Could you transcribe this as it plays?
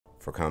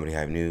For Comedy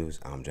Hype News,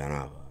 I'm John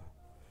Alva.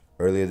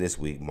 Earlier this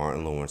week,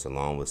 Martin Lawrence,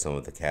 along with some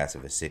of the cast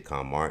of his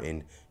sitcom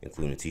Martin,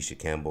 including Tisha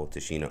Campbell,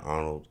 Tashina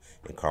Arnold,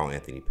 and Carl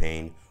Anthony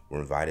Payne, were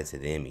invited to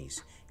the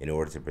Emmys in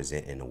order to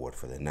present an award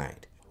for the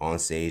night. On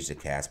stage, the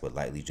cast would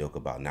lightly joke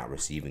about not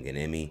receiving an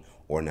Emmy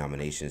or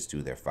nominations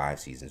through their 5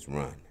 seasons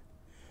run.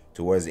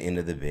 Towards the end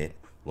of the bit,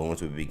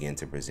 Lawrence would begin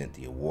to present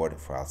the award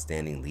for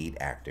Outstanding Lead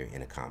Actor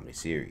in a Comedy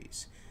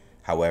Series.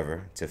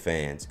 However, to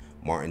fans,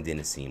 Martin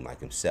didn't seem like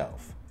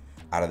himself.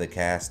 Out of the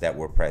cast that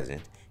were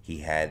present, he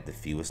had the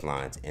fewest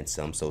lines, and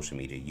some social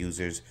media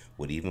users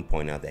would even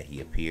point out that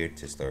he appeared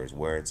to slur his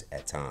words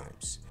at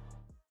times.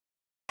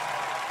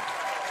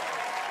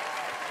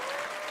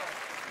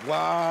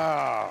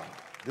 Wow,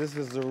 this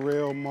is a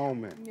real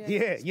moment.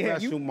 Yeah.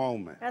 Special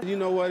moment. You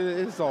know what,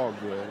 it's all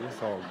good,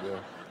 it's all good.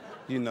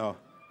 You know,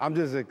 I'm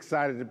just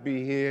excited to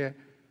be here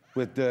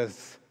with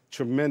this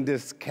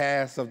tremendous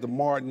cast of The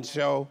Martin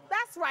Show.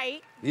 That's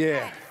right.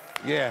 Yeah.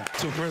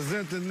 To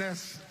present the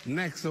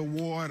next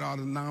award are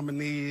the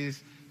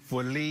nominees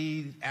for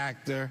lead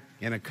actor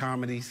in a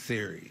comedy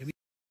series.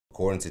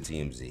 According to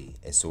TMZ,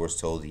 a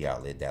source told the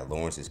outlet that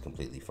Lawrence is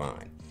completely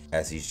fine,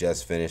 as he's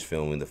just finished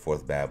filming the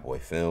 4th Bad Boy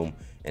film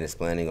and is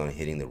planning on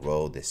hitting the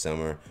road this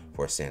summer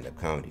for a stand-up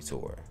comedy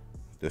tour.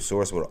 The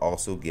source would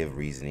also give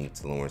reasoning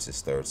to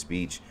Lawrence's third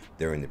speech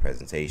during the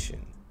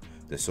presentation.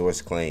 The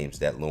source claims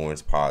that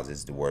Lawrence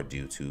pauses were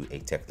due to a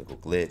technical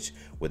glitch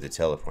with the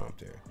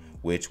teleprompter,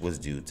 which was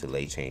due to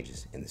late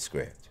changes in the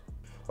script.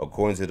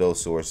 According to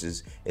those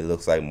sources, it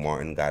looks like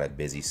Martin got a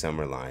busy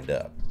summer lined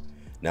up.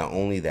 Not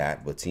only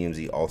that, but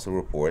TMZ also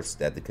reports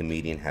that the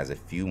comedian has a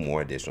few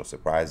more additional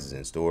surprises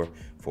in store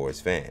for his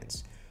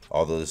fans.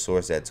 Although the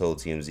source that told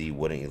TMZ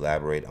wouldn't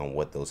elaborate on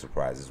what those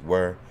surprises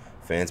were,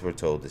 fans were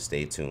told to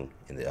stay tuned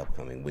in the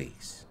upcoming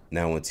weeks.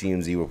 Now, when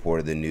TMZ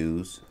reported the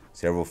news,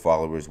 several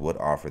followers would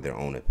offer their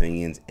own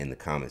opinions in the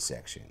comment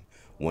section.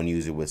 One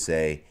user would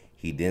say,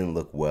 "He didn't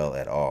look well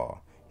at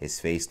all. His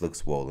face looked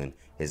swollen,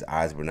 his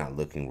eyes were not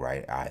looking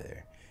right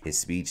either. His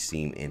speech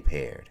seemed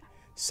impaired.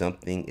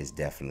 Something is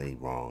definitely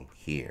wrong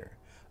here."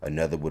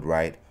 Another would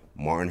write,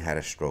 "Martin had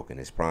a stroke in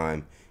his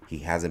prime. He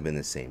hasn't been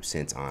the same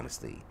since,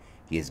 honestly.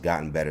 He has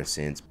gotten better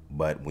since,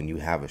 but when you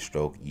have a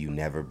stroke, you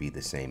never be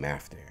the same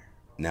after."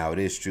 Now, it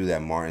is true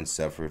that Martin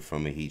suffered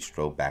from a heat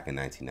stroke back in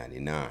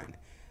 1999.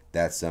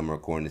 That summer,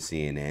 according to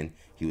CNN,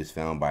 he was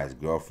found by his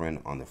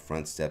girlfriend on the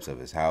front steps of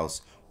his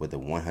house with a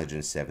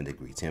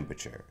 107-degree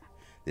temperature.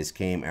 This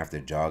came after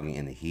jogging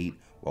in the heat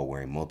while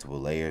wearing multiple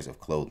layers of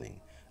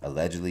clothing,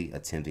 allegedly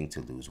attempting to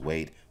lose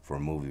weight for a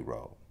movie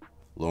role.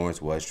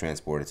 Lawrence was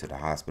transported to the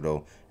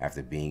hospital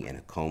after being in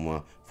a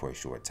coma for a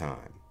short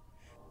time.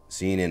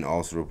 CNN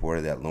also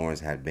reported that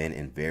Lawrence had been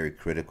in very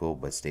critical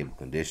but stable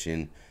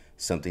condition,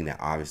 something that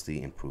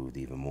obviously improved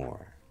even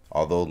more.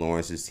 Although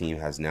Lawrence's team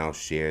has now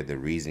shared the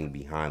reasoning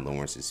behind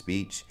Lawrence's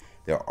speech,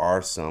 there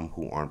are some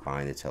who aren't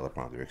buying the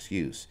teleprompter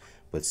excuse,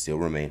 but still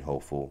remain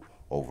hopeful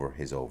over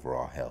his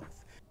overall health.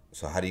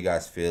 So how do you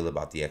guys feel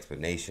about the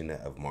explanation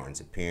of Martin's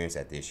appearance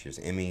at this year's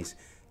Emmys?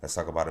 Let's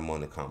talk about them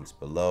in the comments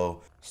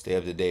below. Stay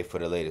up to date for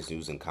the latest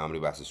news in comedy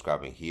by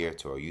subscribing here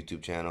to our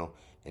YouTube channel,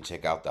 and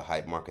check out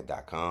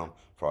thehypemarket.com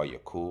for all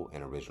your cool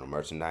and original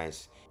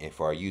merchandise. And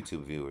for our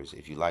YouTube viewers,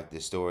 if you like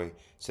this story,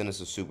 send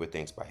us a super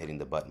thanks by hitting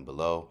the button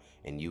below,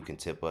 and you can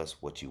tip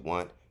us what you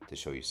want to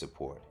show your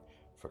support.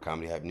 For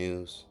Comedy Hype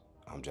News,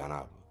 I'm John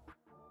Alva.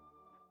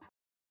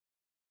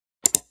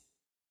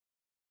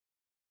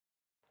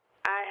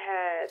 I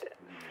had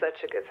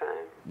such a good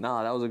time.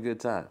 Nah, that was a good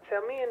time.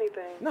 Tell me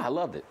anything. Nah, I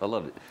loved it.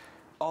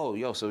 Oh,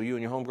 yo, so you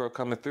and your homegirl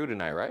coming through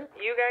tonight, right?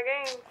 You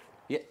got games?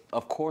 Yeah,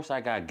 of course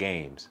I got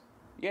games.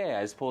 Yeah,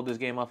 I just pulled this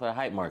game off of the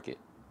Hype Market.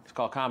 It's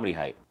called Comedy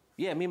Hype.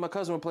 Yeah, me and my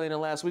cousin were playing it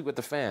last week with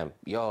the fam.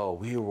 Yo,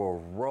 we were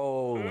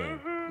rolling.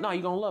 No,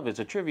 you're gonna love it. It's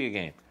a trivia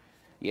game.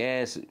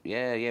 Yes,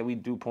 yeah, we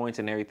do points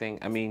and everything.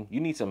 I mean,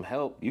 you need some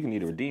help. You can need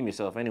to redeem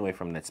yourself anyway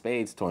from that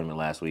Spades tournament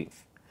last week.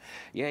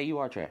 Yeah, you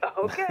are trash.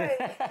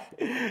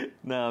 Okay.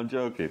 No, I'm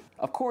joking.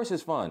 Of course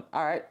it's fun.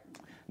 All right.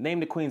 Name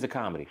the queens of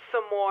comedy.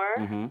 Some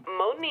more.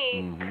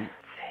 Monique.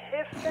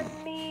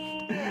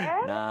 Tiffany.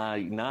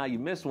 Nah, you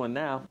missed one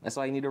now. That's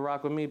why you need to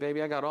rock with me,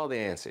 baby. I got all the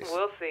answers.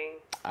 We'll see.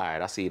 All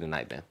right, I'll see you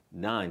tonight then.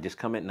 9, just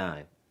come at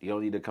 9. You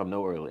don't need to come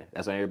no earlier.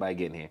 That's when everybody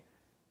getting here.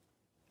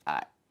 All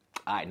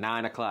right,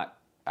 9 o'clock.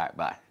 All right,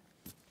 bye.